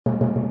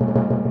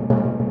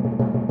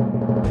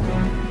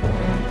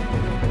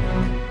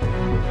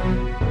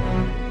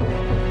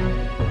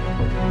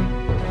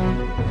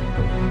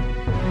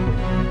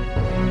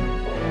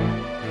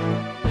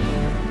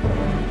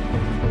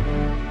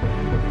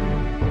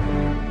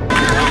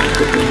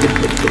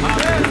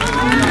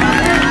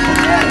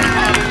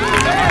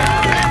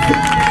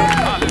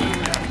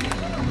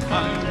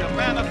Hallelujah.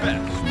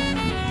 Manifest.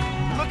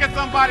 Look at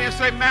somebody and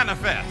say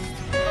manifest.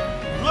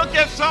 Look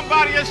at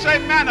somebody and say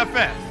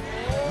manifest.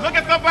 Look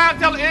at somebody and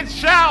tell them it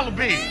shall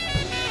be.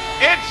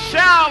 It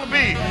shall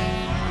be.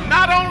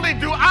 Not only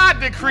do I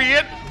decree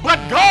it, but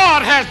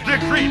God has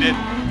decreed it.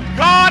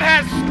 God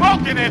has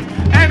spoken it,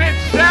 and it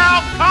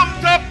shall come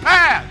to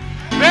pass.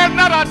 There's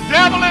not a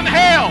devil in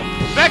hell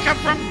that can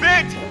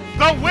prevent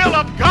the will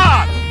of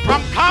God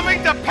from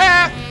coming to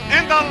pass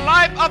in the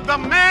life of the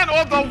man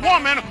or the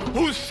woman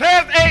who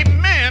says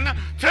amen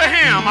to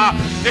him.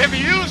 If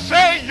you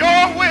say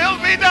your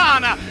will be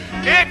done,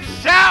 it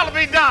shall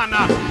be done.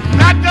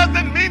 That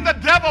doesn't mean the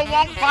devil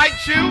won't fight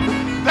you.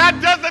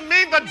 That doesn't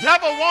mean the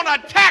devil won't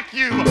attack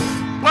you.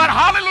 But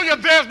hallelujah,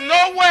 there's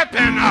no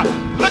weapon.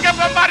 Look at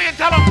somebody and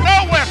tell them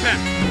no weapon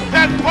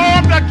that's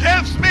formed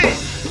against me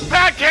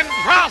that can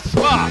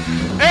prosper.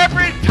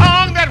 Every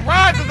tongue that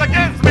rises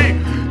against me,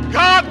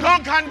 God's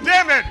going to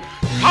condemn it.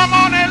 Come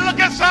on and look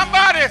at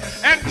somebody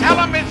and tell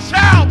them it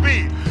shall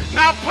be.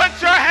 Now put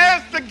your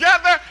hands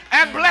together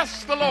and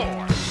bless the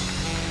Lord.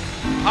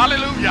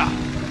 Hallelujah.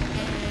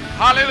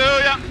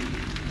 Hallelujah.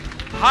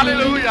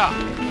 Hallelujah.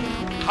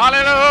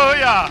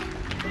 Hallelujah.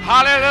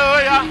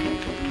 Hallelujah.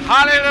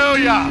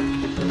 Hallelujah.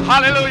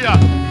 Hallelujah.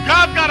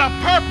 God's got a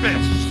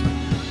purpose.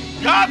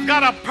 God's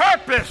got a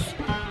purpose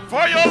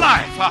for your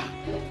life.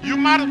 You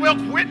might as well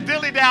quit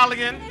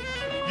dilly-dallying.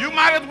 You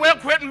might as well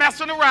quit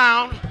messing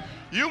around.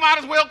 You might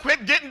as well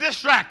quit getting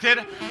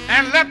distracted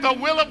and let the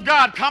will of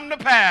God come to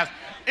pass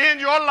in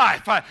your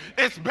life.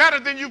 It's better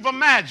than you've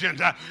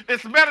imagined.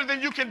 It's better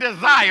than you can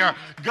desire.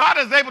 God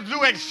is able to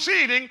do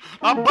exceeding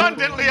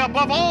abundantly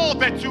above all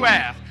that you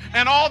ask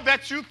and all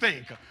that you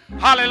think.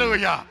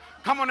 Hallelujah.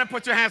 Come on and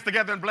put your hands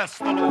together and bless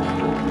the Lord.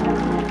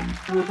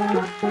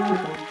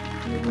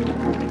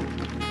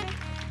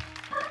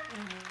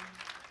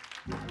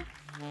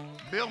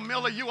 Bill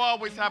Miller, you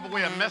always have a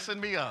way of messing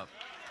me up.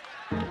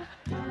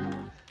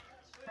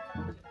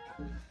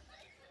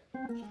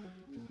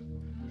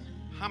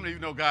 How many of you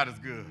know God is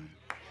good?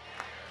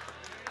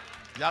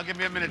 Y'all give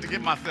me a minute to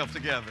get myself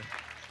together.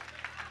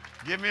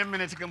 Give me a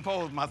minute to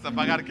compose myself.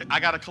 I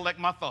gotta collect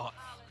my thoughts.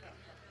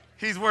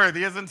 He's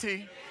worthy, isn't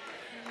he?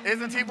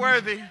 Isn't he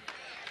worthy?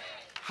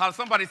 How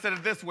somebody said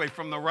it this way,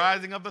 from the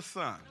rising of the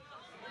sun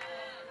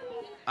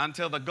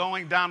until the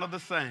going down of the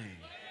same,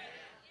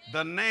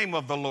 the name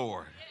of the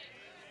Lord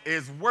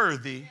is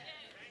worthy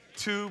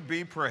to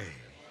be praised.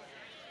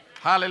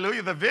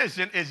 Hallelujah. The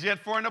vision is yet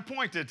for an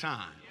appointed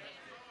time,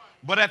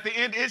 but at the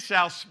end it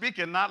shall speak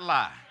and not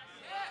lie.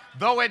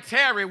 Though it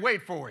tarry,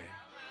 wait for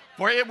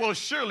it will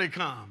surely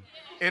come.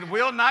 It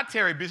will not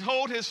tarry.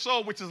 Behold, his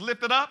soul which is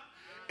lifted up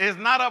is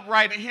not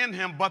upright in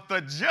him, but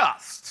the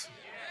just.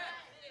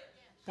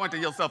 Point to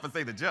yourself and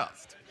say the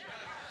just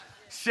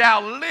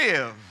shall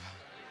live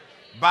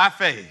by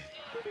faith.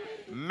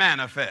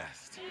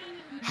 Manifest.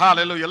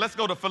 Hallelujah. Let's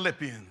go to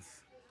Philippians.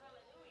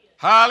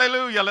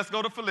 Hallelujah. Let's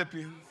go to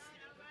Philippians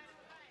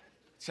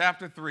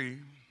chapter 3.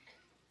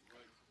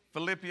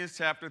 Philippians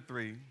chapter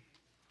 3,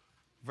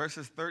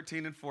 verses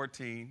 13 and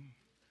 14,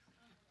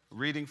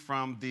 reading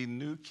from the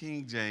New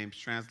King James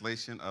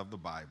translation of the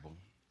Bible.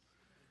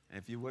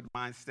 If you wouldn't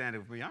mind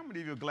standing with me, how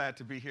many of you are glad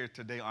to be here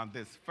today on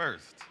this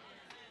first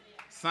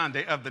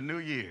Sunday of the new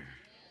year?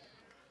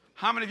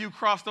 How many of you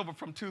crossed over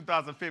from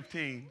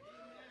 2015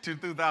 to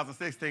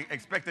 2016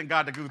 expecting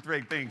God to do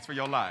great things for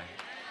your life?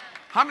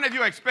 How many of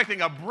you are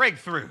expecting a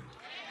breakthrough?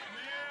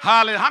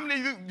 Hallelujah. How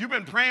many of you've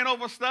been praying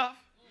over stuff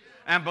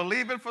and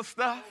believing for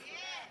stuff,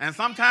 and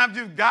sometimes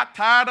you got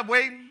tired of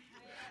waiting,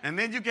 and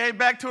then you came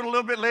back to it a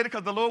little bit later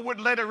because the Lord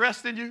wouldn't let it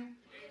rest in you?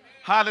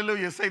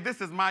 Hallelujah. Say, this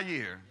is my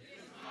year.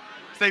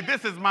 Say,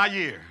 this is my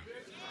year.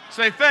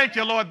 Say, thank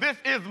you, Lord. This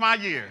is my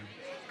year.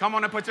 Come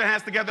on and put your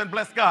hands together and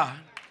bless God,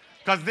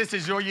 because this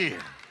is your year.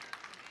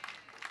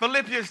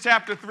 Philippians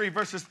chapter 3,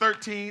 verses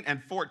 13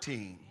 and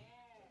 14.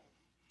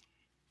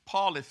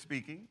 Paul is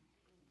speaking.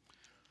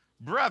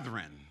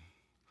 Brethren,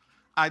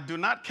 I do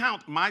not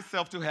count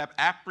myself to have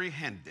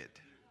apprehended,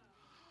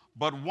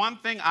 but one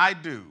thing I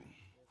do,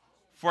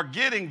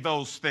 forgetting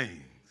those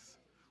things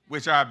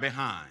which are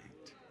behind.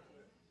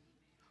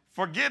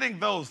 Forgetting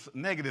those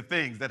negative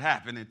things that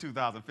happened in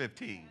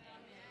 2015.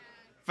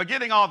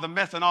 Forgetting all the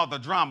mess and all the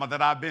drama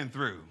that I've been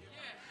through.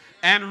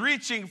 And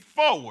reaching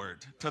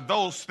forward to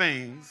those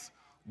things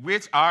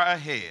which are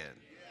ahead.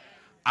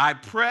 I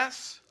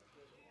press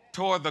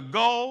toward the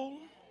goal,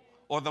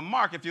 or the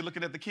mark if you're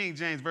looking at the King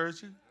James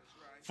Version,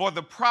 for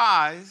the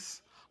prize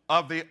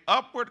of the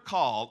upward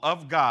call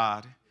of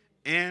God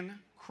in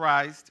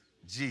Christ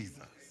Jesus.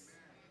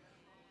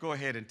 Go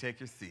ahead and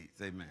take your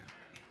seats. Amen.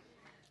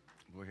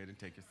 Go ahead and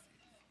take your seats.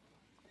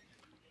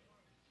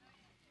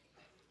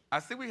 I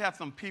see we have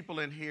some people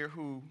in here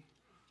who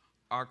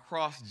are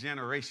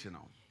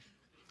cross-generational.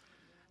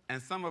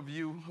 And some of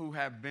you who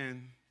have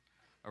been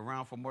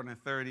around for more than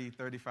 30,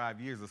 35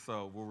 years or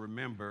so will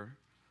remember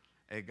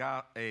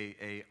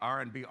a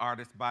R&B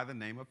artist by the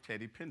name of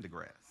Teddy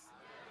Pendergrass.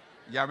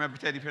 Y'all remember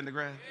Teddy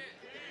Pendergrass?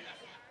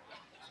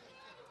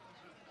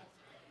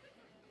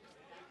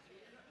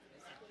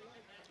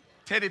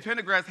 Teddy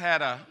Pendergrass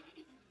had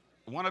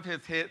one of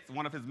his hits,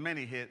 one of his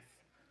many hits,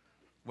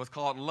 was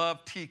called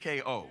Love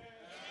TKO.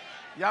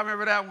 Y'all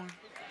remember that one?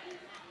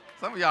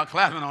 Some of y'all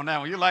clapping on that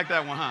one. You like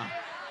that one, huh?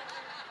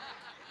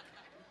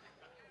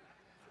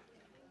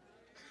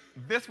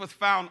 This was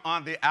found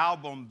on the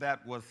album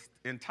that was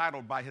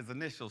entitled by his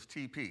initials,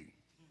 TP.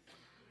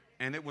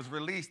 And it was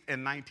released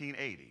in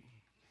 1980.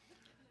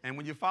 And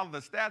when you follow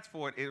the stats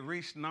for it, it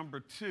reached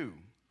 #2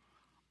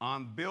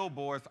 on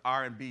Billboard's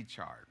R&B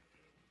chart.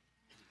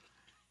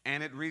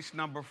 And it reached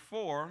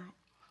 #4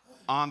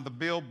 on the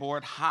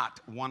Billboard Hot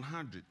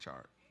 100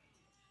 chart.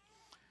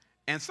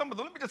 And let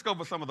me just go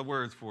over some of the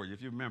words for you, if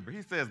you remember.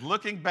 He says,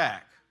 looking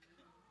back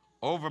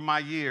over my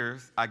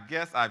years, I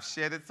guess I've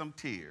shedded some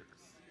tears.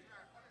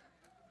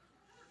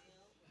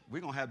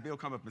 We're going to have Bill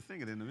come up and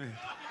sing it in a minute.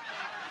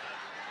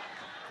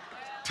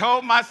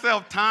 Told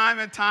myself time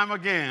and time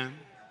again,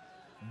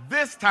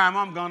 this time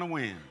I'm going to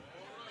win.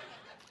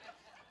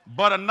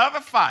 But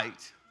another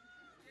fight,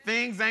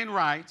 things ain't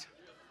right,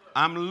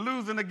 I'm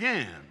losing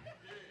again.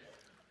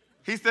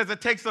 He says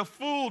it takes a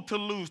fool to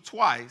lose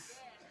twice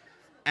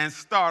and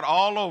start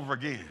all over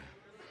again.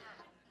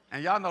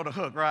 And y'all know the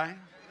hook, right?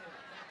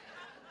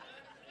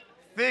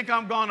 Think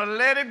I'm going to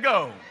let it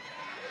go.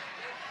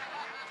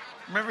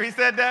 Remember he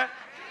said that?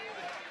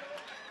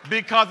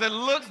 Because it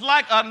looks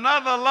like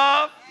another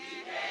love.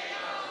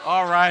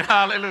 All right,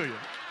 hallelujah.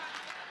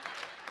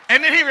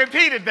 And then he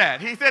repeated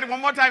that. He said it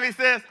one more time. He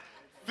says,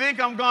 think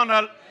I'm going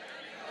to,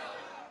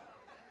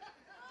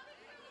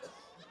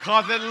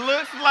 because it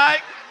looks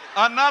like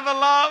another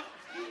love.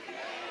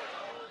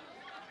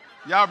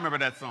 Y'all remember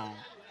that song.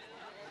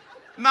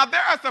 Now,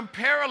 there are some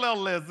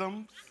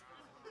parallelisms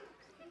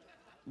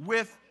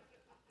with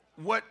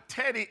what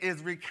Teddy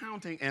is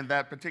recounting in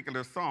that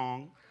particular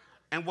song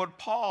and what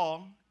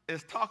Paul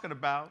is talking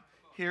about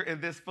here in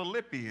this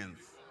Philippians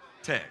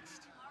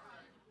text.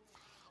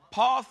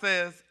 Paul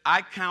says,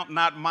 I count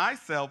not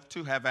myself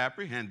to have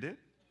apprehended,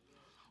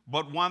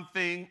 but one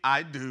thing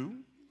I do,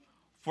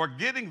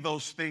 forgetting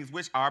those things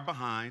which are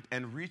behind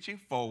and reaching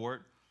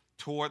forward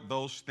toward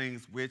those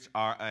things which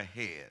are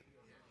ahead.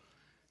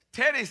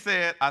 Teddy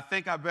said, I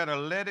think I better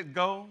let it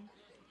go.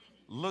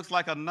 Looks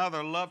like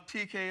another love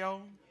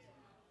TKO.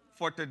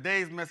 For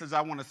today's message,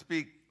 I want to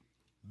speak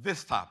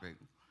this topic.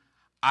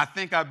 I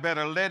think I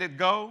better let it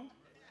go.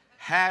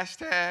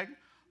 Hashtag,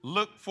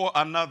 look for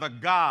another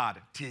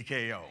God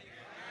TKO.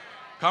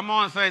 Come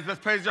on, saints, let's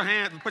praise your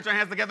hands. Put your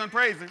hands together and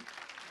praise him.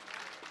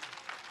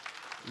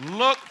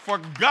 Look for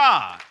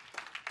God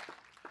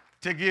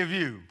to give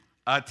you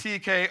a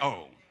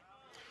TKO.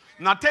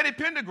 Now, Teddy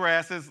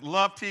Pendergrass's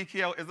Love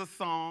TKO is a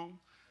song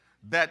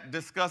that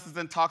discusses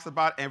and talks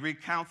about and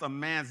recounts a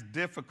man's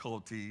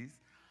difficulties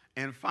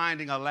in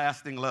finding a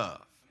lasting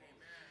love.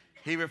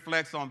 He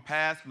reflects on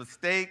past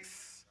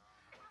mistakes,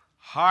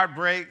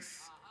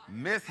 heartbreaks,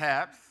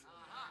 mishaps,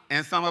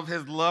 and some of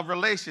his love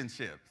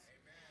relationships.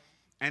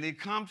 And he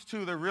comes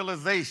to the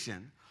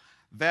realization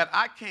that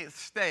I can't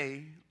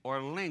stay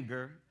or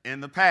linger in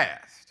the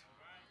past.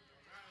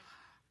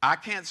 I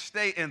can't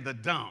stay in the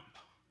dump.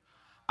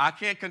 I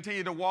can't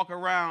continue to walk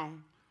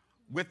around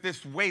with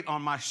this weight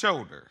on my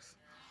shoulders.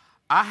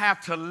 I have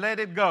to let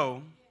it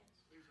go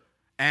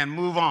and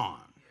move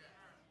on.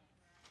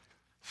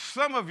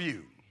 Some of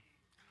you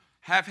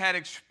have had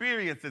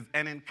experiences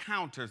and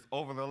encounters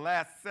over the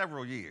last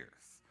several years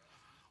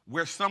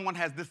where someone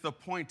has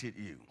disappointed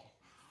you,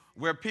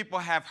 where people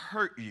have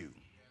hurt you,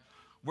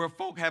 where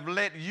folk have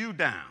let you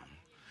down.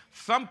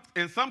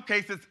 In some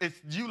cases, it's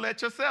you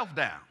let yourself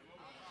down.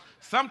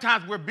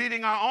 Sometimes we're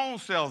beating our own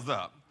selves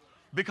up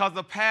because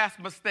of past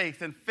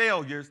mistakes and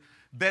failures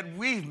that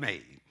we've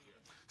made.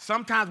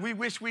 Sometimes we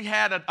wish we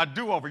had a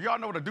do-over. Y'all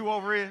know what a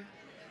do-over is?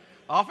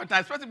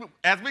 Oftentimes, especially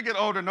as we get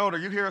older and older,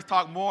 you hear us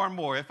talk more and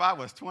more. If I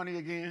was 20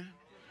 again,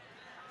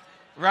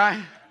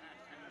 right?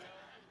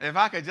 If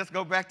I could just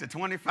go back to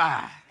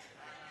 25.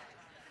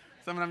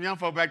 Some of them young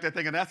folk back there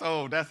thinking, that's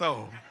old, that's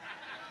old.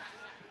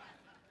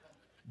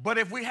 But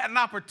if we had an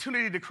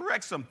opportunity to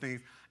correct some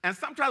things, and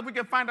sometimes we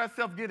can find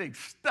ourselves getting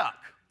stuck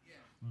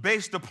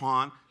based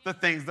upon the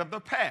things of the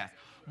past.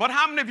 But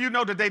how many of you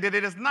know today that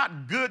it is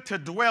not good to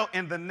dwell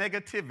in the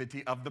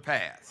negativity of the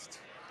past?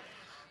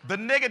 The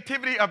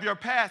negativity of your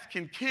past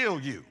can kill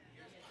you.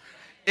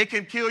 It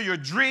can kill your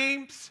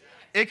dreams.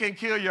 It can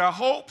kill your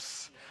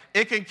hopes.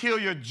 It can kill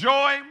your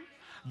joy.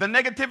 The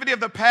negativity of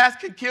the past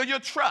can kill your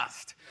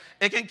trust.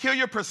 It can kill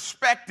your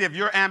perspective,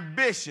 your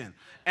ambition.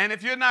 And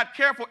if you're not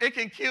careful, it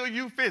can kill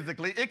you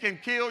physically. It can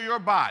kill your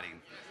body.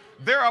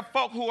 There are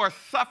folk who are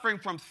suffering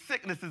from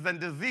sicknesses and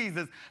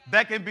diseases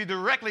that can be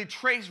directly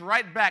traced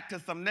right back to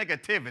some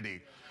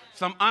negativity,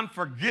 some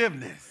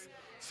unforgiveness,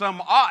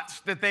 some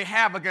oughts that they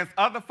have against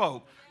other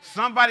folk.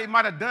 Somebody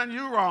might have done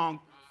you wrong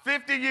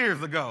 50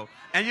 years ago,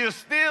 and you're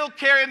still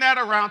carrying that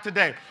around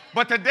today.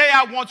 But today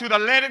I want you to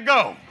let it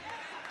go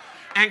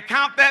and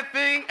count that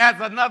thing as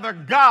another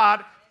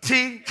God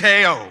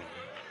TKO.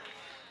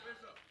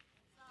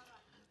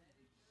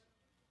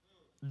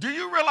 Do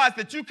you realize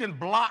that you can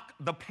block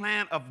the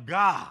plan of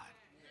God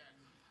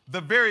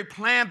the very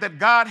plan that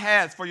God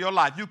has for your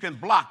life, you can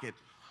block it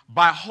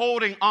by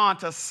holding on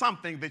to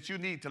something that you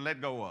need to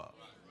let go of.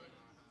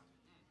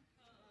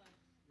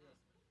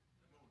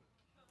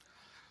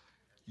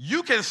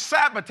 You can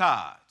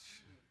sabotage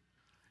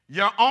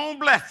your own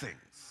blessings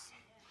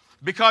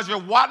because you're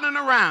waddling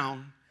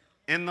around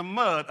in the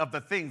mud of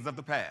the things of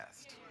the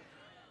past.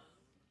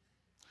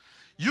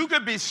 You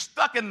could be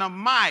stuck in the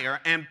mire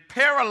and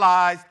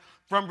paralyzed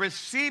from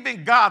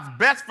receiving God's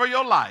best for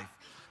your life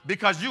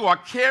because you are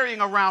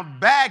carrying around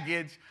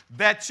baggage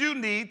that you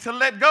need to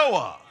let go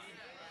of.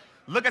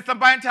 Look at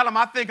somebody and tell them,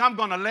 I think I'm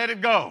going to let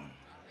it go.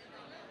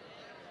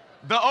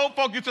 The old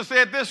folk used to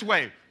say it this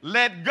way,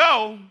 let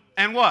go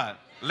and what?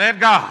 Let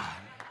God.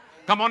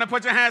 Come on and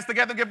put your hands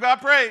together and give God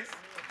praise.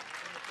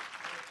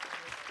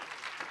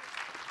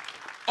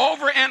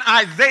 Over in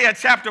Isaiah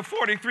chapter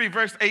 43,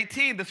 verse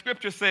 18, the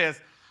scripture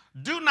says,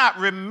 do not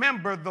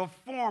remember the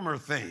former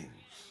things,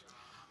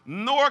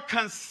 nor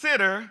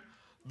consider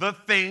the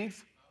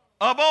things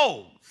of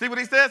old. See what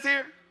he says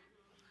here?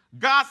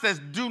 God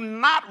says, do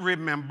not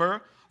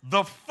remember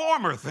the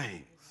former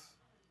things,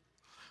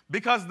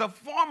 because the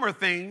former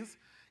things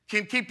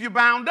can keep you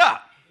bound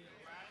up.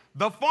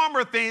 The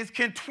former things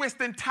can twist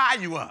and tie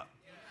you up.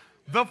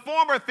 The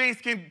former things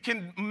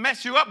can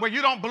mess you up where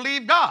you don't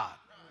believe God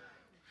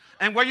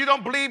and where you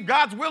don't believe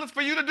God's will is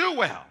for you to do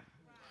well.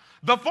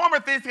 The former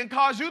things can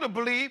cause you to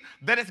believe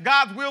that it's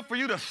God's will for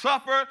you to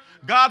suffer,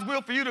 God's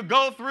will for you to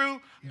go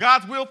through,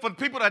 God's will for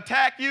people to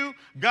attack you,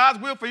 God's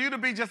will for you to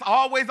be just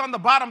always on the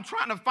bottom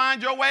trying to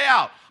find your way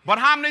out. But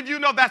how many of you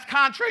know that's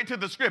contrary to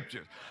the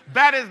scriptures?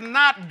 That is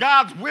not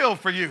God's will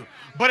for you.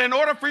 But in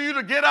order for you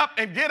to get up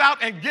and get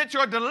out and get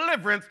your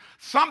deliverance,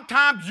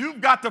 sometimes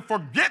you've got to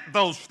forget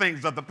those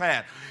things of the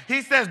past.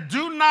 He says,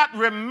 do not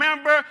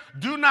remember,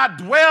 do not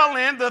dwell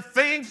in the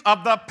things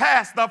of the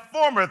past, the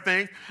former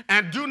things,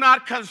 and do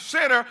not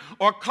consider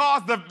or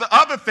cause the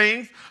other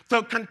things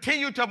to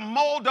continue to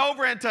mold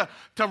over and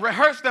to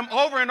rehearse them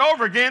over and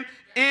over again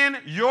in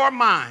your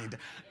mind.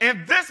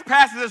 In this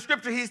passage of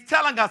scripture, he's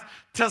telling us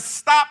to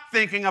stop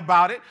thinking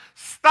about it,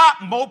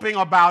 stop moping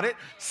about it,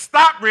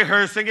 stop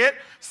rehearsing it,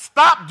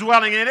 stop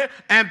dwelling in it,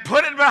 and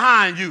put it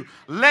behind you.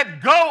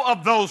 Let go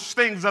of those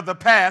things of the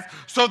past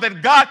so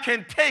that God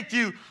can take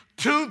you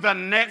to the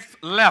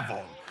next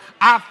level.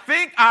 I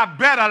think I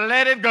better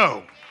let it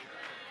go.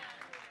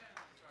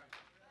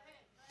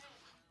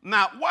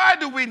 Now, why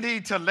do we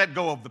need to let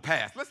go of the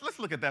past? Let's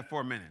look at that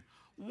for a minute.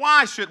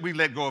 Why should we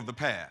let go of the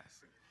past?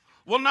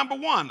 Well, number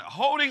one,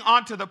 holding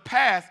on to the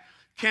past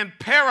can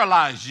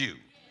paralyze you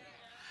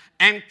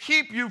and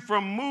keep you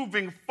from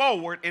moving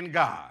forward in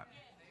God.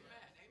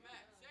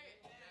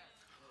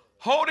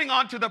 Holding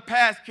on to the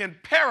past can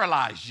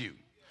paralyze you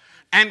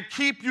and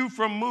keep you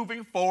from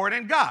moving forward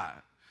in God.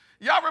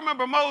 Y'all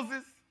remember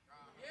Moses?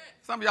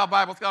 Some of y'all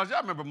Bible scholars,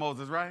 y'all remember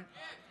Moses, right?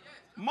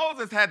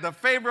 Moses had the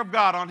favor of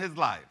God on his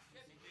life.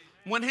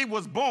 When he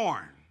was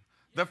born,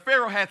 the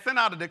Pharaoh had sent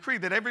out a decree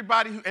that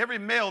every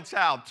male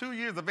child 2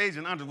 years of age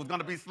and under was going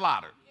to be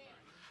slaughtered.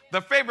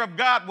 The favor of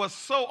God was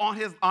so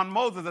on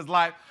Moses'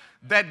 life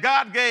that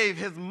God gave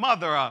his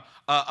mother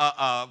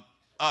some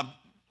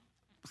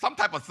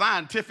type of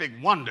scientific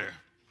wonder,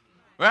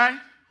 right?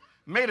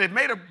 Made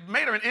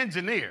her an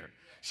engineer.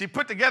 She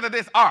put together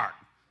this ark,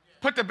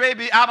 put the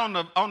baby out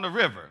on the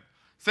river,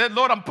 said,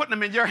 Lord, I'm putting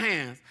him in your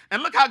hands.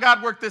 And look how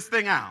God worked this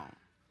thing out.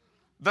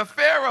 The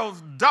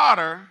Pharaoh's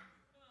daughter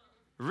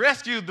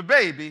rescued the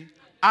baby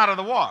out of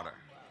the water.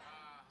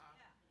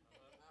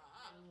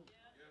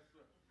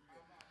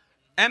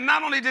 And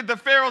not only did the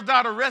Pharaoh's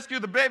daughter rescue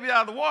the baby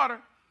out of the water,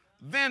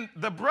 then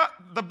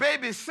the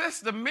baby's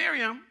sister,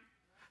 Miriam,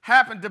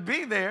 happened to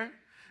be there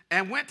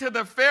and went to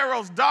the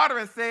Pharaoh's daughter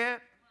and said,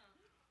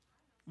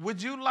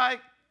 would you like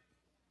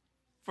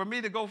for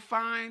me to go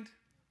find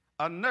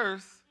a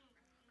nurse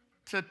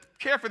to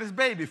care for this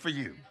baby for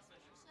you?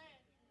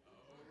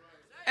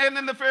 And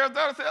then the Pharaoh's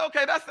daughter said,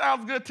 okay, that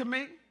sounds good to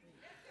me.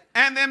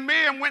 And then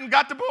Miriam went and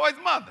got the boy's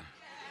mother.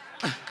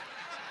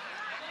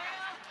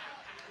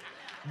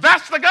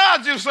 That's the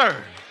God you serve.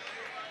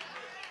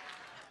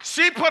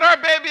 She put her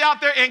baby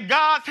out there in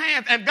God's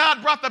hands, and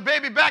God brought the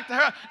baby back to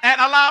her and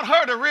allowed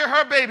her to rear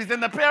her babies in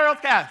the Pharaoh's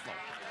castle.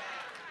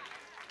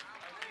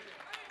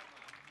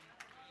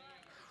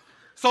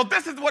 So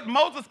this is what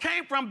Moses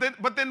came from.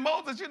 But then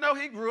Moses, you know,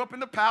 he grew up in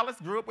the palace,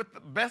 grew up with the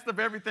best of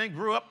everything,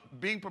 grew up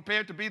being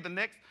prepared to be the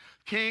next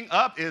king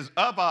of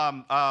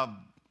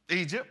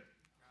Egypt.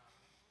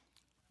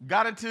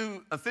 Got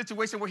into a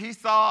situation where he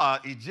saw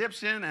an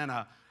Egyptian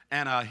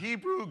and a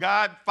Hebrew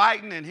god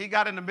fighting, and he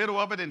got in the middle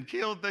of it and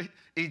killed the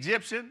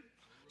Egyptian,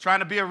 trying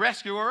to be a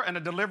rescuer and a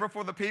deliverer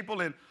for the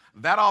people, and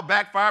that all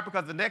backfired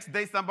because the next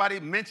day somebody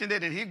mentioned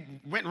it and he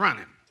went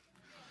running.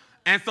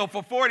 And so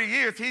for 40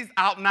 years, he's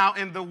out now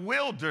in the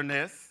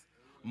wilderness,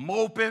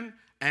 moping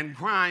and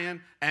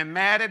crying and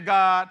mad at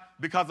God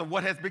because of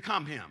what has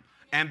become him.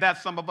 And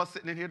that's some of us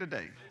sitting in here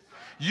today.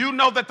 You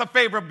know that the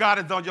favor of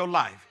God is on your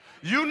life.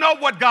 You know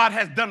what God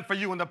has done for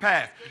you in the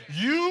past.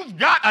 You've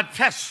got a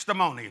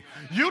testimony.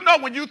 You know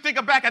when you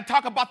think back and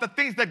talk about the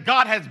things that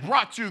God has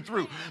brought you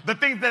through, the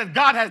things that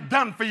God has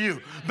done for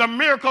you, the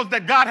miracles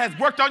that God has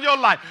worked on your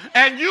life,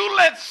 and you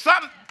let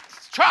some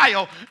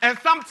trial and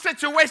some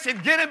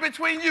situation get in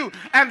between you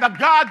and the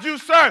God you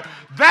serve,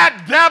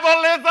 that devil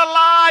is a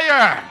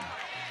liar.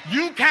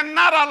 You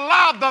cannot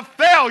allow the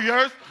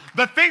failures,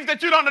 the things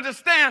that you don't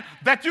understand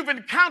that you've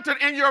encountered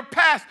in your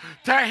past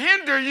to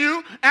hinder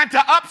you and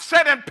to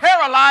upset and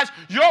paralyze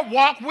your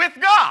walk with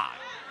God.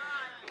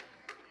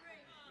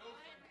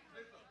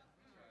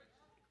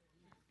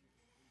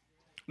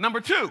 Number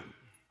two,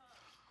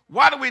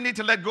 why do we need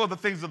to let go of the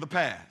things of the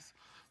past?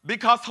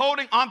 Because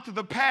holding on to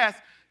the past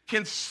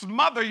can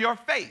smother your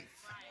faith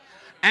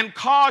and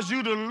cause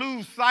you to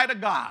lose sight of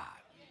God.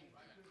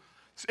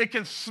 It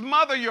can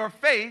smother your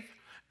faith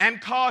and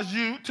cause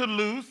you to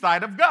lose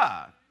sight of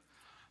God.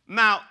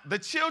 Now, the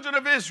children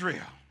of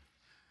Israel,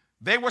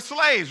 they were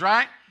slaves,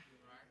 right?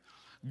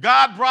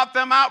 God brought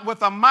them out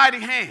with a mighty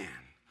hand.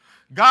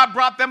 God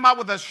brought them out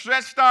with a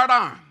stretched out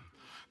arm.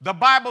 The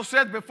Bible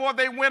says before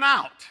they went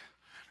out,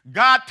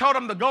 God told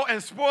them to go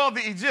and spoil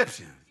the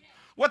Egyptians.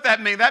 What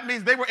that means? That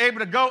means they were able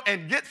to go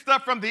and get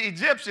stuff from the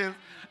Egyptians,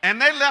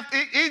 and they left.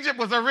 Egypt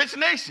was a rich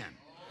nation.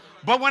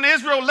 But when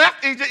Israel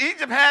left Egypt,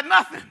 Egypt had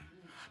nothing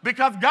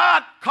because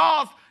God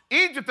caused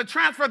Egypt to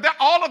transfer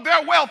all of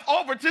their wealth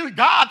over to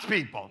God's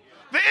people,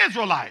 the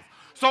Israelites.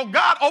 So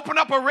God opened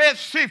up a Red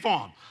Sea for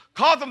them,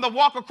 caused them to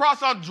walk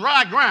across on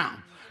dry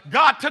ground.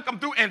 God took them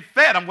through and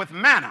fed them with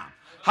manna.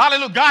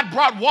 Hallelujah. God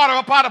brought water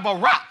up out of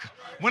a rock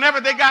whenever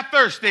they got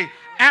thirsty.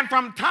 And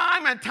from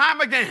time and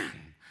time again,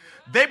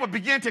 they would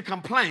begin to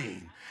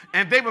complain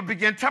and they would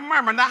begin to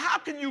murmur. Now, how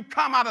can you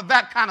come out of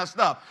that kind of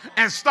stuff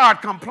and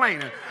start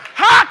complaining?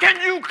 How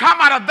can you come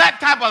out of that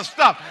type of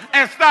stuff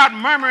and start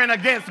murmuring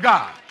against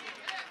God?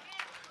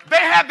 They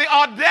had the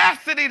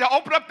audacity to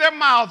open up their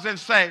mouths and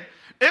say,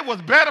 it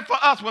was better for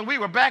us when we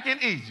were back in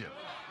Egypt.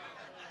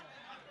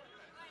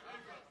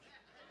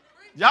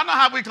 Y'all know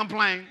how we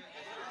complain.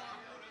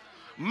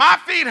 My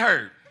feet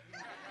hurt.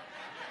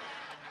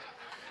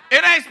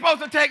 It ain't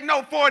supposed to take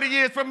no 40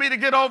 years for me to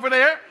get over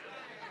there.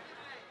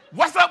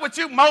 What's up with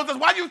you, Moses?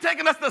 Why you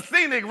taking us the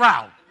scenic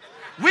route?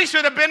 We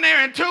should have been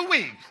there in 2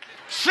 weeks,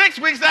 6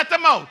 weeks at the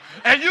most.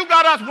 And you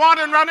got us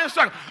wandering around in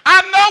circles.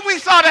 I know we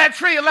saw that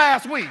tree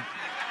last week.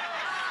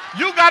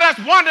 You got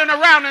us wandering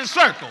around in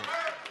circles.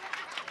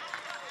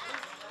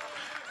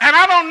 And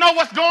I don't know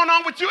what's going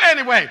on with you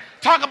anyway.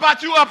 Talk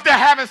about you up there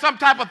having some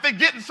type of thing,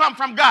 getting something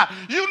from God.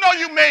 You know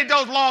you made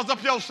those laws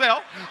up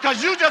yourself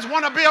because you just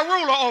want to be a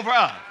ruler over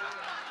us.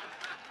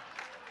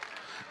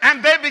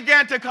 And they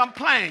began to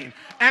complain,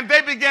 and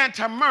they began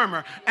to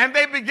murmur, and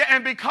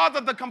because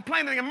of the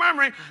complaining and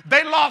murmuring,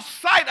 they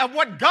lost sight of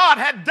what God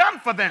had done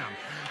for them.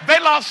 They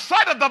lost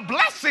sight of the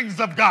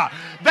blessings of God.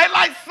 They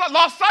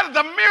lost sight of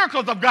the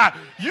miracles of God.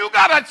 You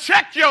got to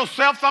check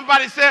yourself,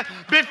 somebody said,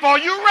 before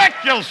you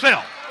wreck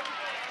yourself.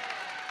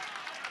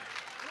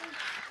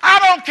 I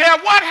don't care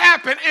what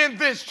happened in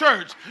this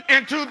church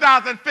in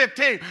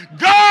 2015.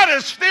 God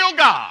is still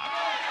God.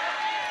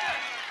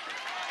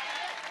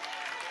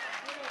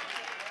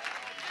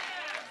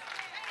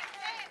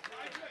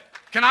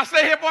 Can I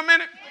stay here for a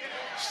minute?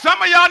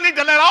 Some of y'all need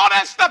to let all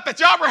that stuff that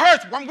y'all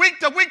rehearse from week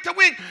to week to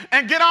week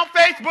and get on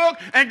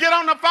Facebook and get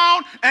on the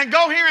phone and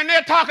go here and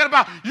there talking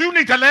about, you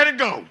need to let it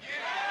go.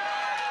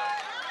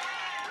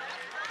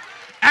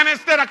 And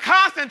instead of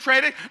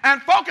concentrating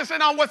and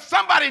focusing on what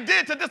somebody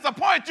did to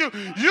disappoint you,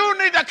 you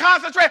need to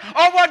concentrate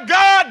on what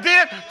God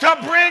did to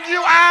bring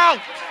you out.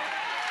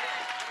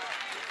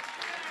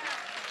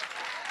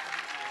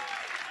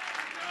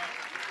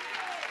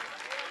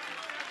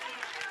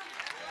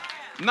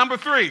 Number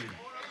three,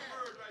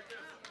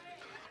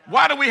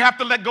 why do we have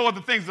to let go of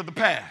the things of the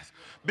past?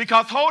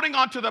 Because holding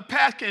on to the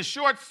past can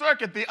short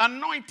circuit the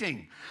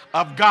anointing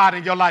of God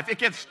in your life. It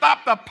can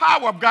stop the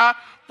power of God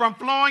from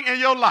flowing in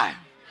your life.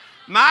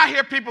 Now, I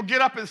hear people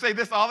get up and say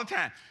this all the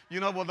time. You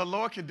know, well, the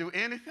Lord can do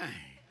anything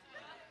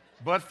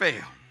but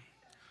fail.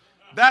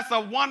 That's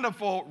a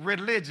wonderful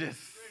religious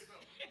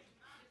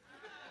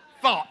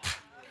thought.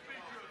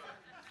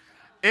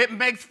 It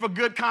makes for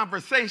good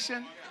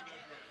conversation.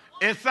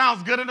 It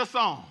sounds good in a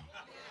song,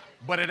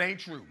 but it ain't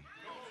true.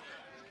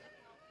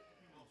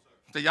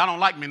 So y'all don't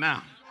like me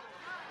now.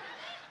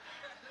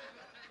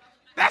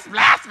 That's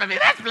blasphemy.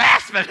 That's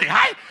blasphemy.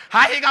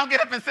 How he gonna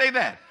get up and say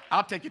that?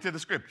 I'll take you to the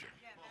scripture.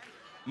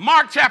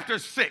 Mark chapter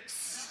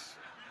 6,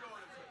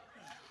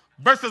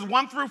 verses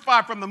 1 through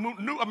 5 from the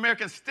New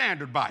American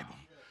Standard Bible.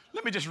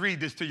 Let me just read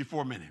this to you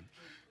for a minute.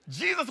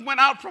 Jesus went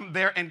out from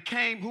there and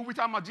came, who we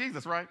talking about?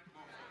 Jesus, right?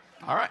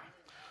 All right.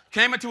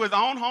 Came into his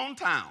own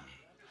hometown,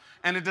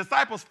 and the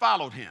disciples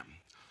followed him.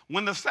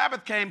 When the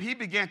Sabbath came, he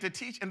began to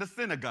teach in the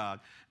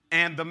synagogue,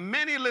 and the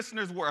many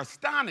listeners were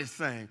astonished,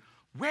 saying,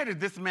 where did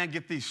this man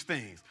get these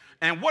things?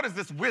 And what is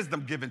this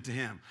wisdom given to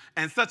him?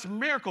 And such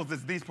miracles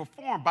as these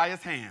performed by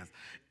his hands.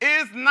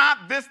 Is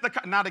not this the...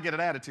 Now to get an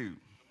attitude.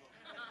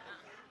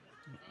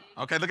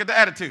 Okay, look at the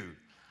attitude.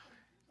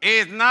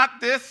 Is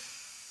not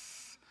this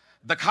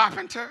the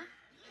carpenter,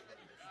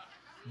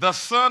 the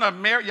son of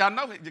Mary. Y'all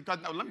know it.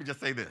 No, let me just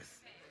say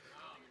this.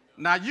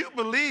 Now, you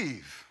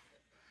believe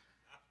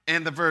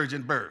in the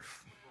virgin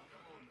birth.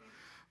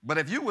 But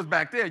if you was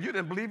back there, you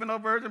didn't believe in no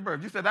virgin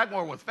birth. You said that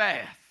one was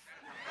fast.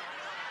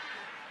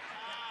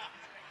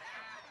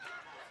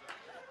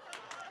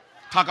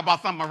 Talk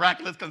about some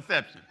miraculous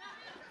conception.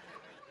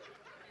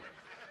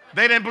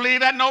 They didn't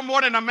believe that no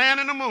more than a man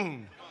in the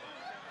moon.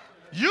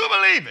 You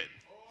believe it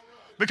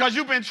because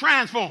you've been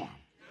transformed.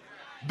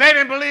 They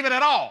didn't believe it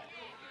at all.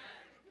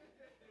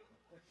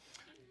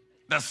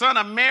 The son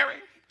of Mary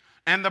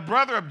and the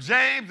brother of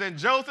James and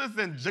Joseph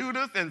and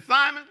Judas and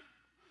Simon,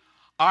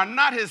 are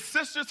not his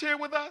sisters here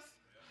with us?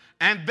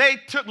 And they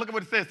took, look at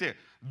what it says here,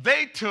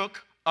 they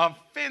took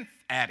offense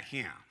at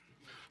him.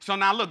 So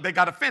now look, they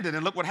got offended,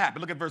 and look what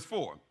happened. Look at verse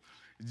 4.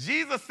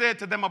 Jesus said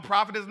to them, a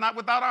prophet is not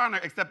without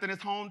honor except in his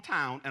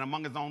hometown and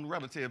among his own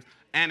relatives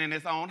and in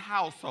his own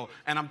household.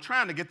 And I'm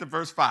trying to get to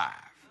verse 5.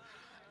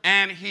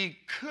 And he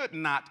could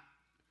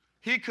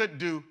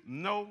do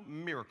no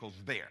miracles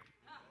there,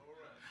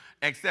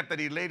 except that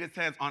he laid his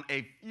hands on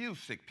a few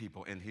sick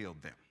people and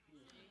healed them.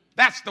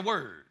 That's the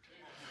word.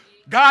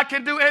 God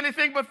can do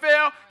anything but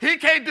fail. He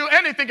can't do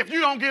anything if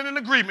you don't get in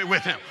agreement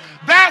with him.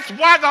 That's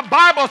why the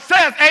Bible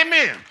says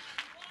amen.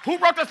 Who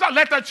wrote this song?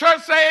 Let the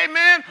church say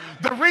amen.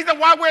 The reason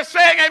why we're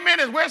saying amen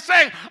is we're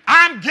saying,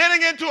 I'm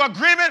getting into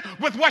agreement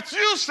with what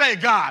you say,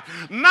 God.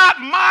 Not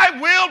my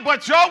will,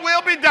 but your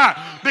will be done.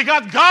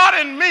 Because God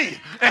and me,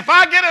 if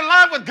I get in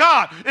line with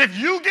God, if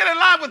you get in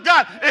line with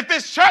God, if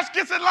this church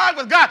gets in line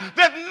with God,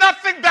 there's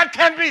nothing that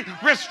can be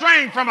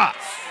restrained from us.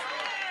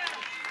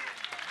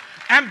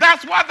 And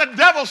that's why the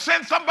devil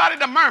sends somebody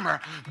to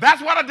murmur.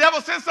 That's why the devil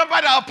sends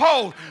somebody to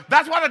oppose.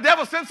 That's why the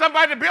devil sends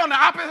somebody to be on the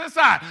opposite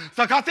side.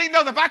 So because he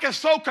knows if I can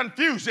sow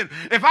confusion,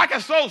 if I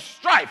can sow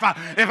strife,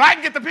 if I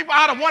can get the people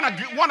out of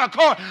one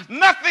accord,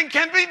 nothing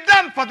can be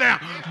done for them.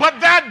 But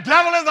that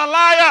devil is a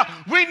liar.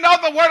 We know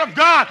the word of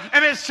God,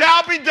 and it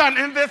shall be done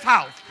in this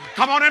house.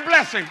 Come on and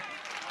bless him.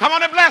 Come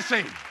on and bless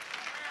him.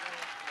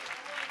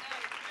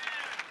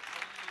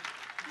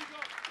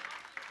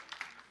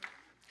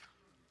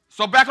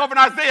 So back over in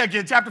Isaiah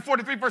again, chapter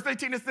 43, verse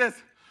 18, it says,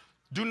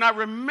 do not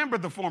remember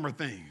the former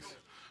things,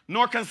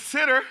 nor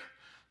consider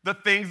the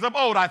things of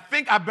old. I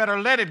think I better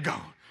let it go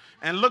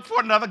and look for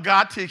another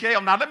God,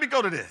 TKO. Now let me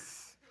go to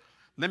this.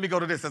 Let me go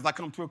to this as I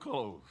come to a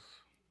close.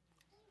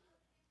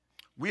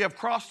 We have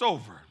crossed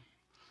over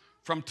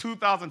from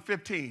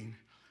 2015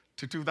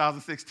 to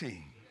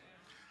 2016.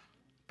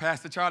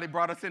 Pastor Charlie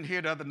brought us in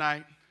here the other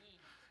night,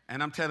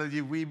 and I'm telling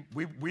you,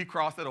 we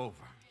crossed it over.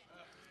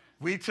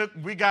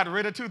 We got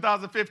rid of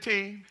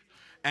 2015,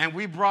 and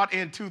we brought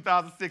in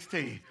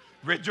 2016,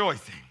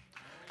 rejoicing.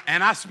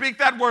 And I speak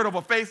that word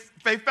over Faith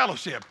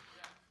Fellowship.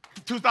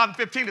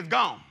 2015 is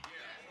gone.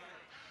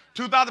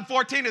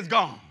 2014 is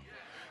gone.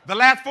 The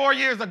last 4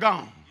 years are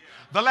gone.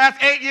 The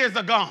last 8 years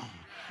are gone.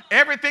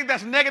 Everything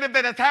that's negative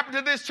that has happened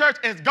to this church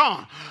is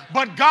gone.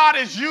 But God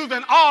is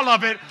using all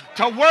of it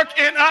to work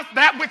in us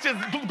that which is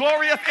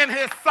glorious in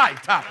his sight.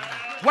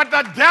 What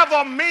the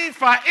devil means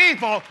for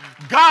evil,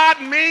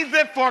 God means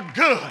it for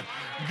good.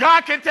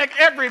 God can take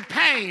every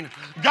pain.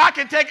 God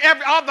can take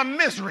all the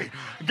misery.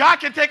 God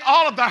can take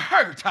all of the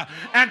hurt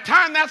and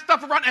turn that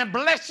stuff around and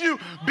bless you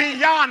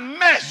beyond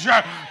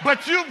measure.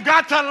 But you've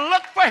got to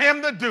look for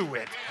him to do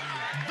it.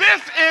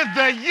 This is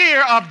the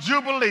year of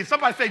Jubilee.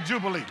 Somebody say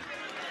Jubilee.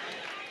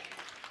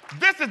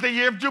 This is the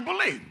year of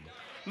Jubilee.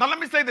 Now let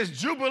me say this.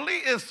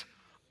 Jubilee is,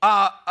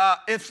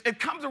 it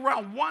comes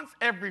around once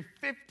every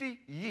 50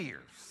 years.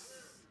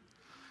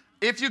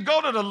 If you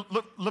go to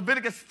the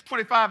Leviticus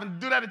 25 and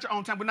do that at your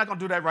own time, we're not going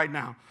to do that right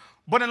now.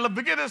 But in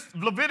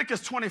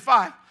Leviticus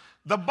 25,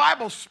 the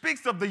Bible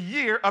speaks of the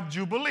year of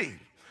Jubilee.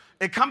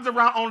 It comes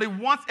around only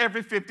once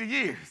every 50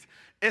 years.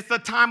 It's a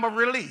time of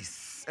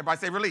release. Everybody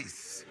say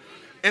release.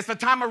 It's a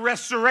time of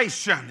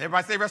restoration.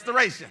 Everybody say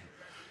restoration.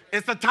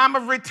 It's a time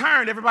of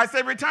return. Everybody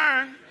say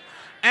return.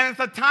 And it's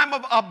a time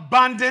of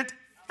abundant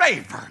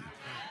favor.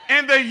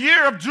 In the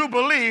year of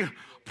Jubilee,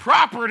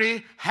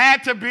 property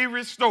had to be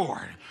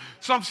restored.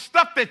 Some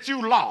stuff that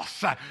you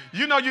lost.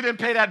 You know you didn't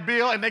pay that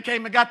bill and they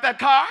came and got that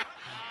car.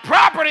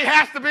 Property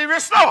has to be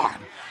restored.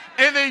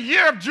 In the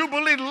year of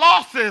Jubilee,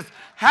 losses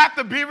have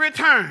to be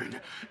returned.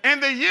 In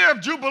the year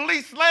of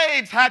Jubilee,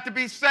 slaves had to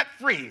be set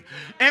free.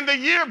 In the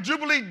year of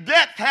Jubilee,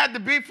 debts had to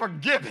be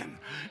forgiven.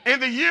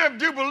 In the year of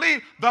Jubilee,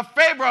 the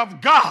favor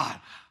of God,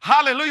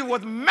 hallelujah,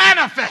 was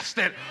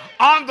manifested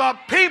on the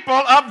people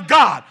of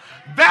God.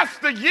 That's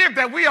the year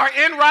that we are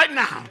in right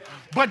now.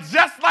 But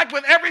just like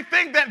with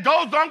everything that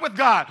goes on with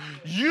God,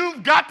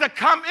 you've got to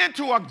come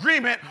into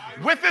agreement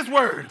with his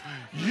word.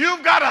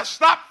 You've got to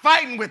stop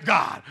fighting with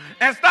God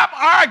and stop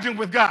arguing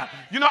with God.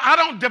 You know, I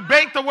don't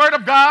debate the word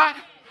of God.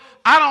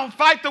 I don't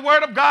fight the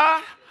word of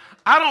God.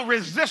 I don't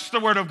resist the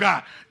word of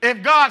God.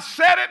 If God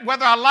said it,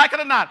 whether I like it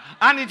or not,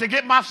 I need to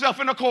get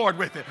myself in accord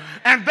with it.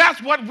 And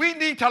that's what we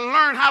need to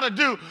learn how to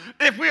do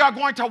if we are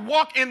going to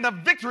walk in the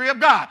victory of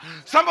God.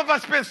 Some of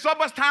us spend so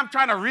much time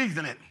trying to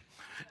reason it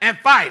and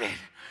fight it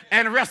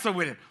and wrestle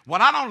with it.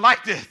 Well, I don't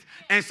like this.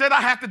 and said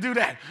I have to do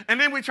that. And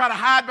then we try to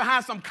hide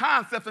behind some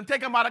concepts and take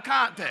them out of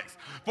context.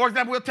 For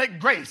example, we'll take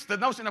grace, the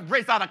notion of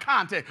grace, out of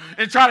context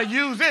and try to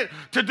use it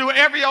to do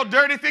every old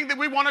dirty thing that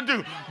we want to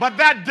do. But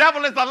that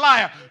devil is a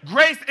liar.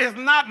 Grace is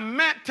not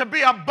meant to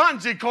be a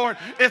bungee cord.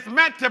 It's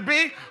meant to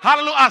be,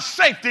 hallelujah, a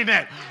safety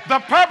net. The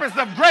purpose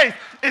of grace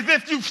is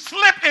if you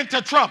slip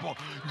into trouble.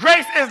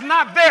 Grace is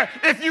not there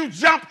if you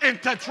jump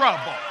into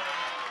trouble.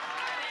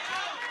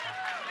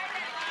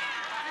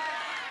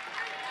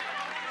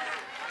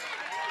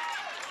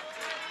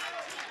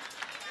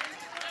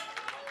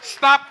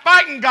 Stop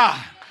fighting God.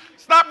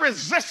 Stop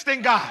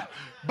resisting God.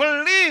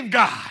 Believe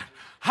God.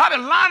 How to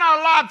line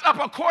our lives up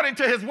according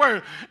to his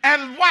word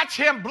and watch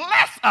him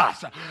bless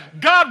us.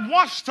 God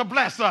wants to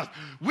bless us.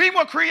 We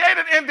were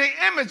created in the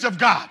image of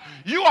God.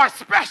 You are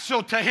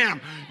special to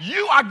him.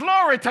 You are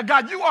glory to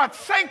God. You are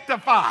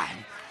sanctified.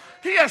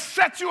 He has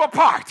set you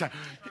apart.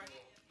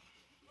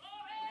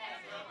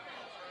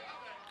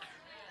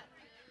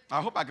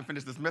 I hope I can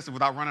finish this message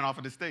without running off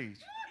of the stage.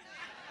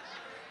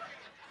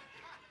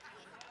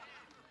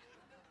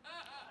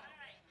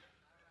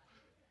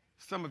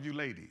 Some of you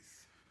ladies,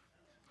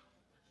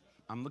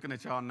 I'm looking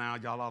at y'all now.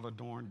 Y'all all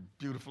adorned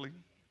beautifully.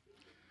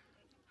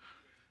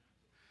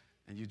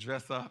 And you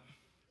dress up.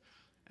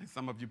 And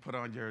some of you put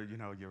on your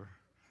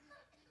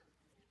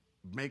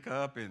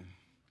makeup and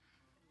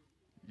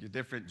your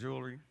different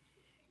jewelry.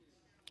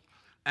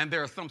 And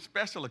there are some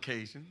special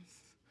occasions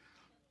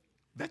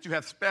that you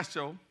have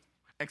special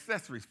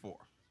accessories for,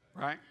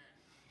 right?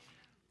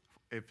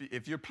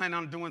 If you're planning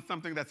on doing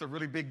something that's a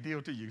really big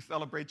deal to you,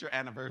 celebrate your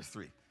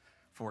anniversary,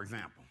 for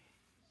example.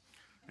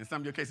 In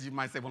some of your cases, you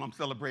might say, well, I'm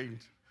celebrating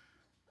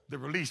the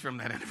release from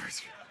that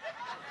anniversary.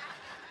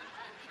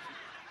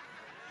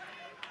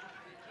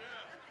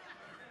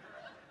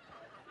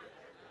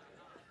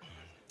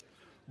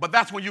 But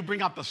that's when you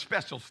bring out the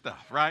special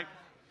stuff, right?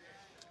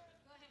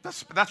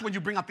 That's when you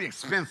bring out the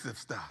expensive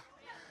stuff.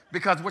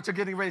 Because what you're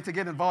getting ready to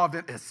get involved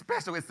in is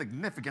special, it's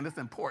significant, it's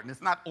important,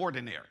 it's not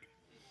ordinary.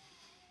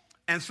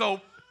 And so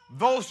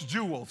those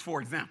jewels,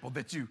 for example,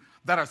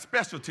 that are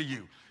special to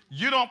you,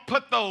 you don't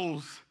put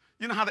those.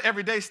 You know how the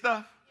everyday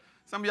stuff?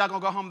 Some of y'all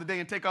going to go home today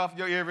and take off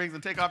your earrings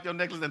and take off your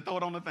necklace and throw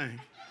it on the thing,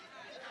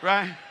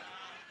 right?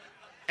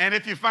 And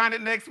if you find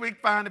it next week,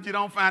 fine. If you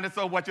don't find it,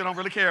 so what? You don't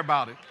really care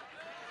about it.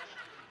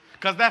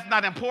 Because that's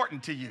not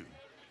important to you.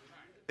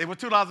 It was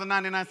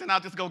 $2.99,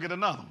 I'll just go get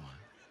another one.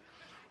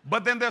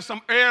 But then there's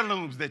some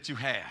heirlooms that you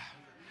have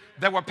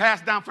that were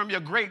passed down from your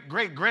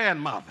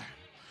great-great-grandmother.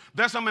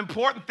 There's some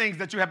important things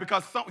that you have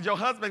because your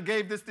husband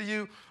gave this to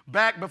you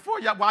back before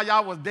while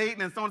y'all was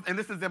dating and so on, and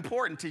this is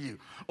important to you.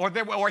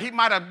 Or he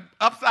might have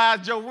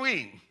upsized your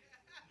ring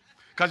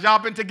because y'all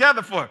been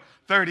together for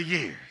 30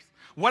 years.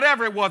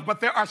 Whatever it was, but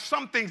there are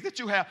some things that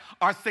you have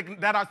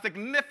that are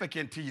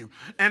significant to you.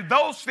 And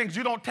those things,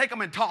 you don't take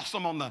them and toss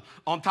them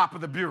on top of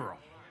the bureau.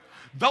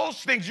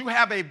 Those things, you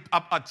have a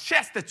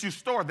chest that you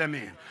store them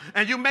in.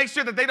 And you make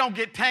sure that they don't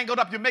get tangled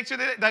up. You make sure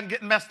that it doesn't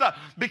get messed up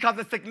because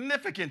it's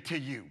significant to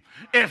you.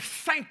 It's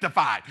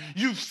sanctified.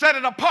 You've set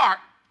it apart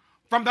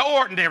from the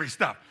ordinary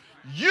stuff.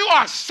 You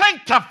are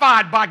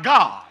sanctified by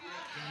God.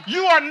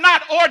 You are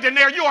not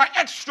ordinary. You are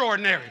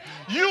extraordinary.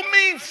 You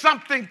mean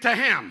something to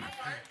him.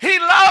 He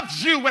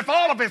loves you with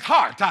all of his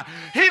heart.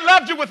 He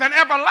loves you with an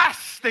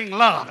everlasting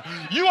love.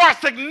 You are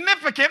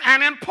significant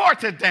and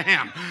important to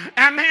him.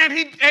 And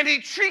he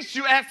treats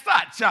you as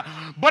such.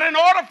 But in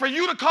order for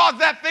you to cause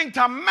that thing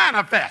to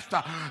manifest,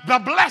 the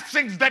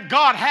blessings that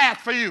God has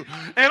for you,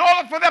 in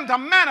order for them to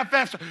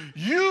manifest,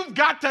 you've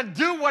got to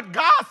do what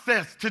God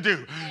says to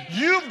do.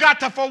 You've got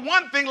to, for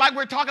one thing, like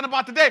we're talking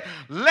about today,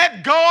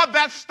 let go of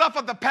that stuff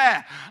of the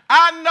past.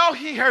 I know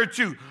he hurt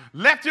you.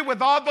 Left you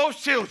with all those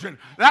children.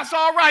 That's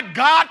all right.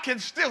 God can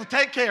still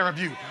take care of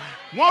you.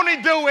 Won't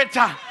he do it?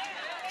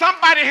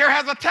 Somebody here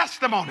has a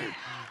testimony.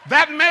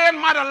 That man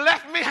might have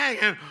left me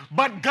hanging,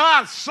 but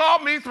God saw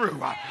me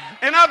through.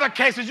 In other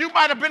cases, you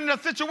might have been in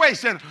a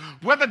situation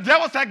where the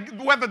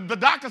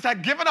doctors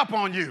had given up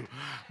on you,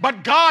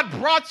 but God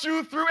brought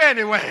you through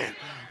anyway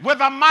with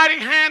a mighty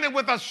hand and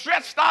with a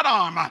stretched out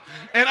arm.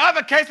 In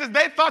other cases,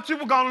 they thought you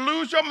were going to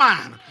lose your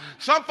mind.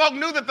 Some folk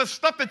knew that the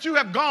stuff that you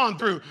have gone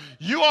through,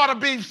 you ought to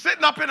be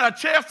sitting up in a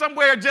chair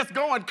somewhere just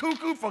going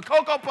cuckoo for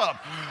Cocoa Puff.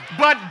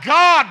 But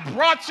God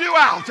brought you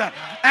out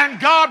and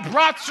God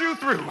brought you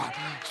through.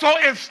 So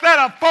instead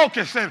of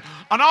focusing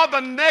on all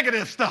the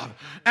negative stuff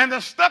and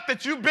the stuff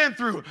that you've been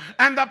through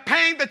and the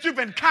pain that you've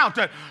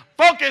encountered,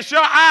 focus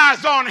your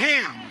eyes on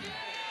him.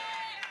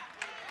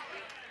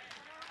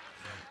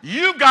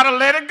 You've got to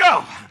let it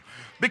go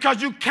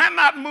because you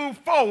cannot move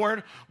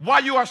forward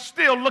while you are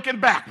still looking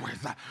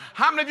backwards.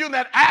 How many of you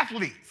that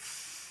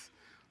athletes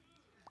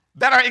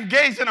that are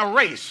engaged in a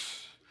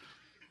race,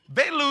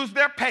 they lose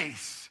their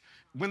pace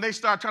when they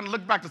start trying to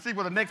look back to see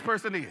where the next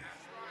person is?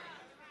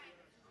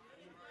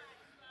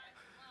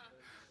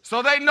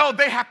 So they know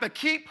they have to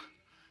keep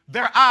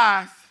their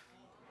eyes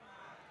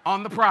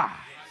on the prize.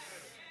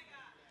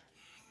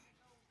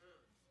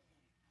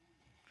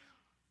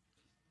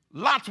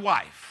 Lot's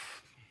wife.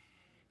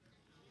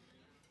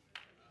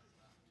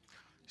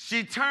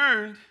 she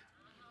turned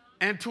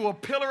into a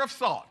pillar of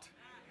salt.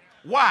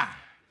 Why?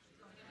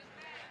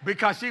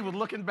 Because she was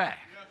looking back.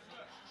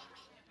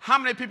 How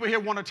many people here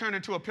want to turn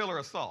into a pillar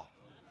of salt?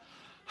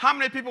 How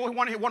many people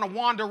want to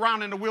wander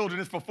around in the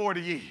wilderness for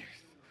 40 years?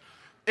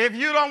 If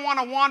you don't want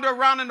to wander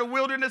around in the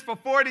wilderness for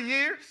 40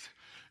 years,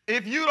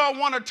 if you don't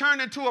want to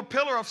turn into a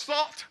pillar of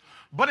salt,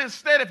 but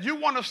instead, if you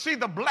want to see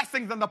the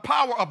blessings and the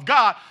power of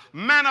God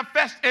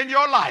manifest in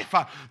your life,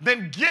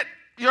 then get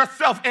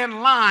yourself in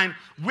line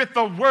with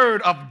the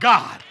Word of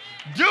God.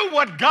 Do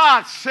what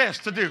God says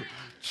to do.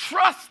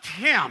 Trust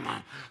Him.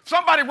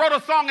 Somebody wrote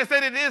a song and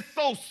said it is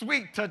so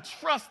sweet to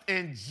trust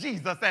in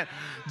Jesus and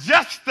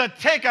just to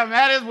take Him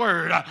at His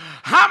word.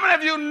 How many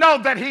of you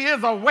know that He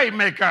is a way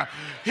maker?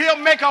 He'll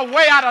make a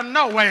way out of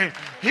no way.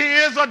 He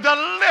is a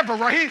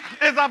deliverer. He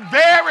is a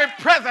very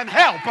present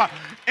help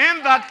in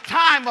the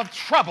time of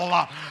trouble.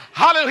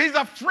 Hallelujah. He's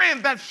a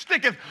friend that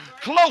sticketh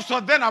closer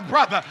than a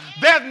brother.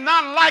 There's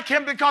none like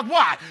Him because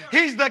why?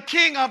 He's the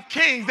King of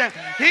kings and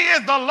He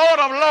is the Lord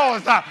of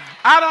lords.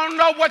 I don't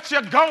know what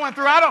you're going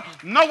through. I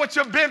don't know what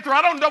you've been through.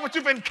 I don't know what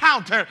you've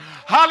encountered.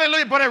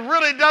 Hallelujah. But it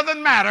really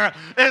doesn't matter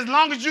as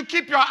long as you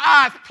keep your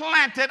eyes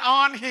planted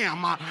on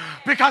Him,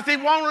 because He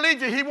won't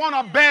leave you. He won't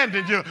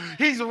abandon you.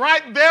 He's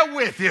right there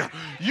with you.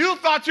 You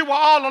thought you were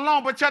all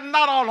alone, but you're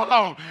not all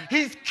alone.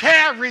 He's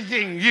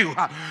carrying you.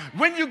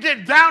 When you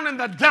get down in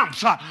the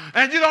dumps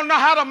and you don't know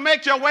how to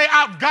make your way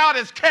out, God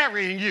is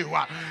carrying you.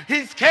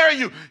 He's carrying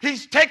you.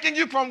 He's taking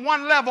you from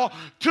one level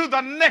to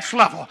the next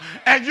level.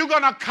 And you're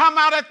going to come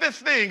out at this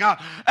thing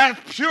as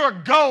pure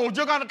gold.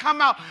 You're going to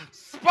come out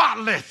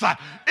spotless.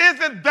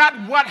 Isn't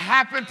that what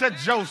happened to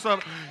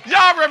Joseph?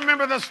 Y'all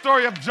remember the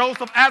story of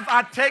Joseph as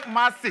I take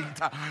my seat.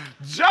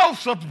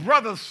 Joseph's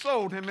brothers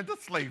sold him into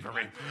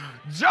slavery.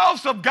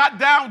 Joseph got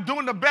down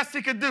doing the best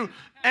he could do,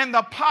 and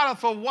the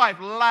Potiphar's wife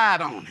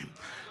lied on him.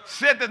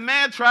 Said the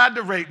man tried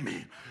to rape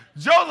me.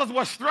 Joseph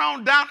was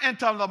thrown down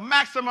into the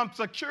maximum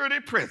security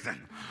prison.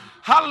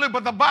 Hallelujah.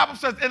 But the Bible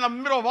says in the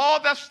middle of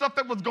all that stuff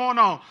that was going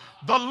on,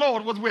 the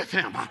Lord was with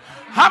him.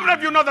 How many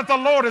of you know that the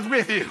Lord is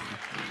with you?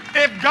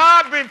 If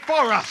God be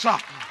for us,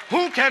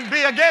 who can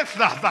be against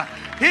us?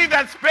 He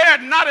that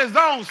spared not his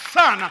own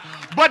son,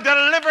 but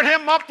delivered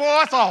him up for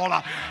us all.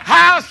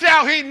 How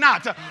shall he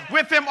not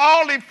with him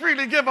all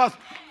freely give us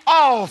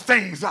all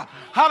things?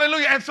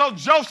 Hallelujah. And so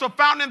Joseph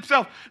found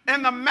himself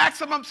in the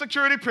maximum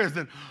security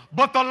prison,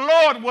 but the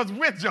Lord was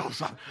with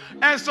Joseph.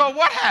 And so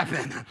what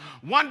happened?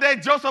 One day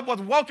Joseph was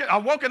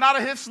woken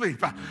out of his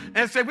sleep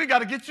and said, we got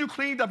to get you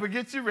cleaned up and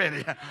get you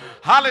ready.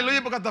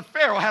 Hallelujah, because the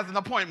Pharaoh has an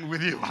appointment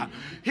with you.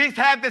 He's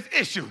had this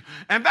issue,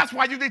 and that's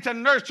why you need to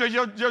nurture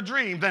your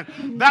dreams,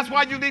 and that's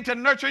why you need to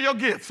nurture your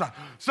gifts.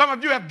 Some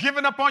of you have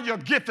given up on your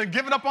gift and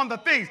given up on the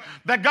things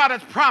that God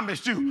has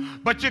promised you,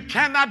 but you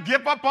cannot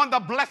give up on the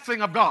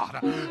blessing of God.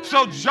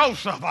 So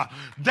Joseph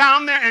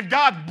down there, and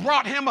God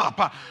brought him up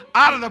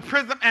out of the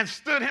prison and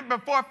stood him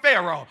before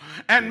Pharaoh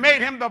and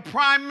made him the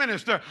prime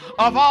minister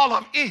of all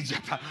of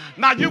Egypt.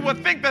 Now you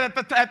would think that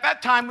at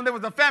that time when there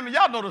was a famine,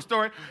 y'all know the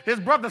story, his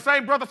brother, the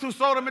same brothers who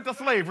sold him into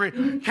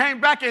slavery, came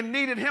back and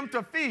needed him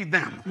to feed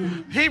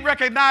them. He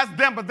recognized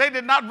them, but they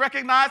did not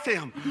recognize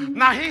him.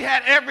 Now he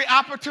had every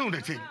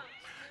opportunity.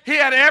 He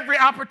had every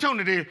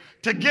opportunity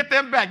to get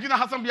them back. You know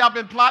how some of y'all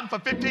been plotting for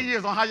 15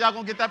 years on how y'all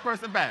going to get that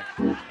person back?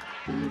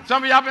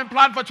 Some of y'all been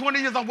plotting for 20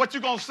 years on what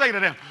you're going to say to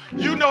them.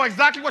 You know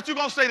exactly what you're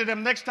going to say to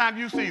them next time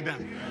you see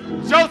them.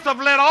 Joseph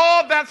let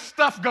all that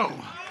stuff go.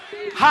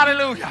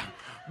 Hallelujah.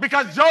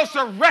 Because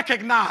Joseph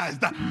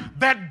recognized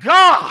that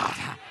God,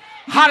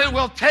 hallelujah,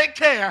 will take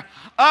care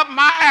of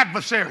my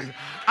adversaries.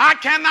 I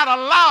cannot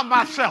allow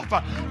myself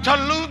to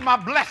lose my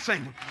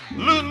blessing,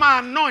 lose my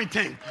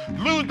anointing,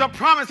 lose the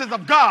promises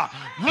of God,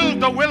 lose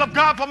the will of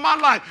God for my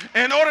life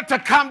in order to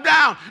come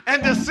down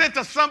and descend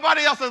to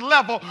somebody else's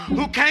level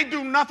who can't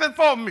do nothing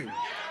for me.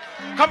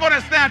 Come on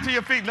and stand to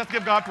your feet. Let's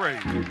give God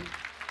praise.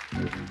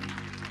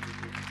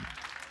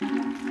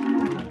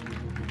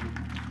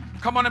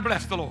 Come on and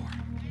bless the Lord.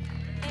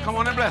 Come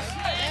on and bless.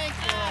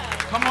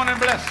 Come on and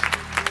bless.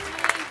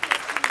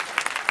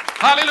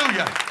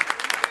 Hallelujah.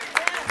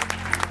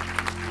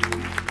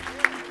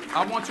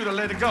 I want you to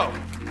let it go.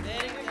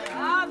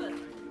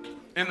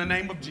 In the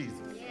name of Jesus.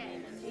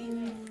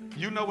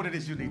 You know what it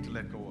is you need to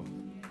let go of.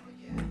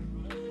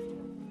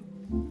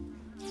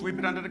 Sweep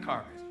it under the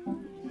carpet.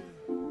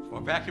 Or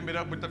vacuum it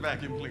up with the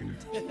vacuum cleaner.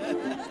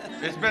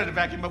 It's better to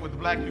vacuum up with the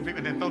vacuum cleaner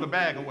than throw the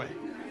bag away.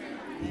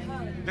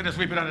 Then to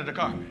sweep it under the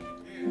carpet.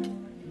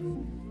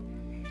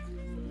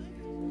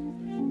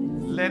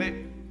 Let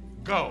it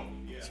go.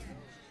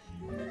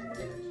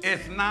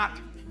 It's not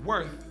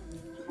worth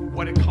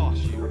what it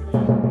costs you.